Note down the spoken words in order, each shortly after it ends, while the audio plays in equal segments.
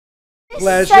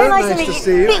Pleasure. So nice to to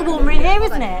see you. A bit warmer in here,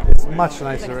 isn't it? It's much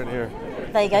nicer in here.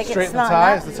 There you go. Straighten the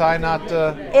tie. Is the tie not?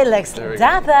 It looks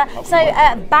dapper. So,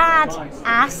 bad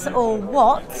ass or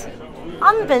what?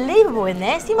 Unbelievable in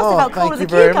this. You must have felt cool as a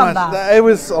cucumber. Much. It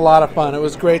was a lot of fun. It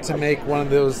was great to make one of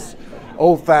those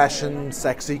old-fashioned,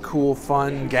 sexy, cool,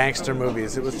 fun gangster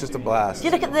movies. It was just a blast. You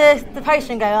look at the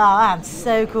poster and go, oh, I'm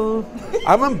so cool.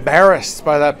 I'm embarrassed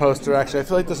by that poster, actually. I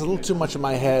feel like there's a little too much in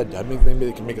my head. I mean, maybe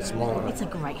they can make it smaller. It's a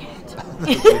great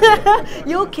head.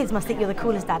 Your kids must think you're the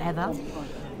coolest dad ever.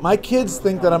 My kids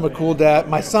think that I'm a cool dad.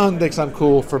 My son thinks I'm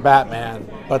cool for Batman,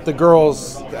 but the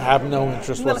girls have no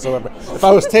interest whatsoever. If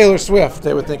I was Taylor Swift,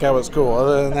 they would think I was cool.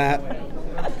 Other than that...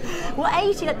 What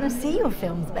age do you let them see your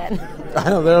films, Ben? I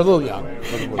know, they're a little young.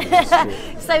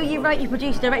 So you wrote, you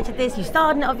produced, directed this, you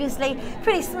starred in it, obviously.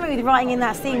 Pretty smooth writing in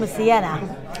that scene with Sienna.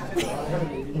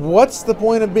 What's the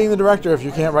point of being the director if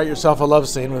you can't write yourself a love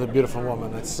scene with a beautiful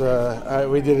woman? It's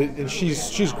we did it, and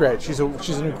she's great. She's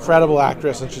an incredible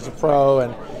actress, and she's a pro,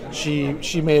 and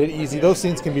she made it easy. Those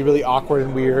scenes can be really awkward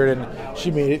and weird, and she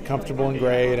made it comfortable and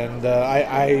great. And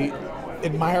I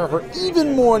admire her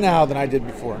even more now than I did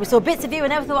before. We saw bits of you and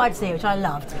never thought I'd see, which I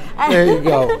loved. There you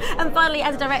go. And finally,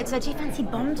 as a director, do you fancy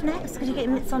Bond next? Could you get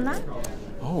mitts on that?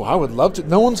 Oh, I would love to.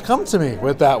 No one's come to me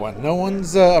with that one. No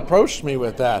one's approached me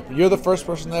with that. You're the first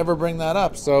person to ever bring that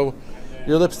up, so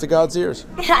your lips to God's ears.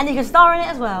 And you can star in it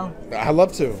as well. I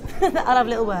love to. I love a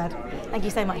little word. Thank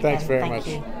you so much, Thanks Ben. very much.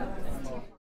 Thank you.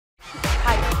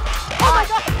 Hi. Oh my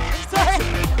God! Sorry.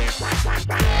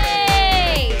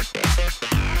 Hey!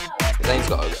 Zane's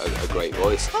got a great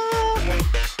voice.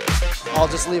 I'll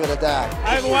just leave it at that.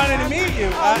 I've wanted to meet you.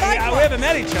 We haven't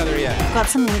met each other yet. Got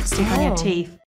some lipstick on your teeth.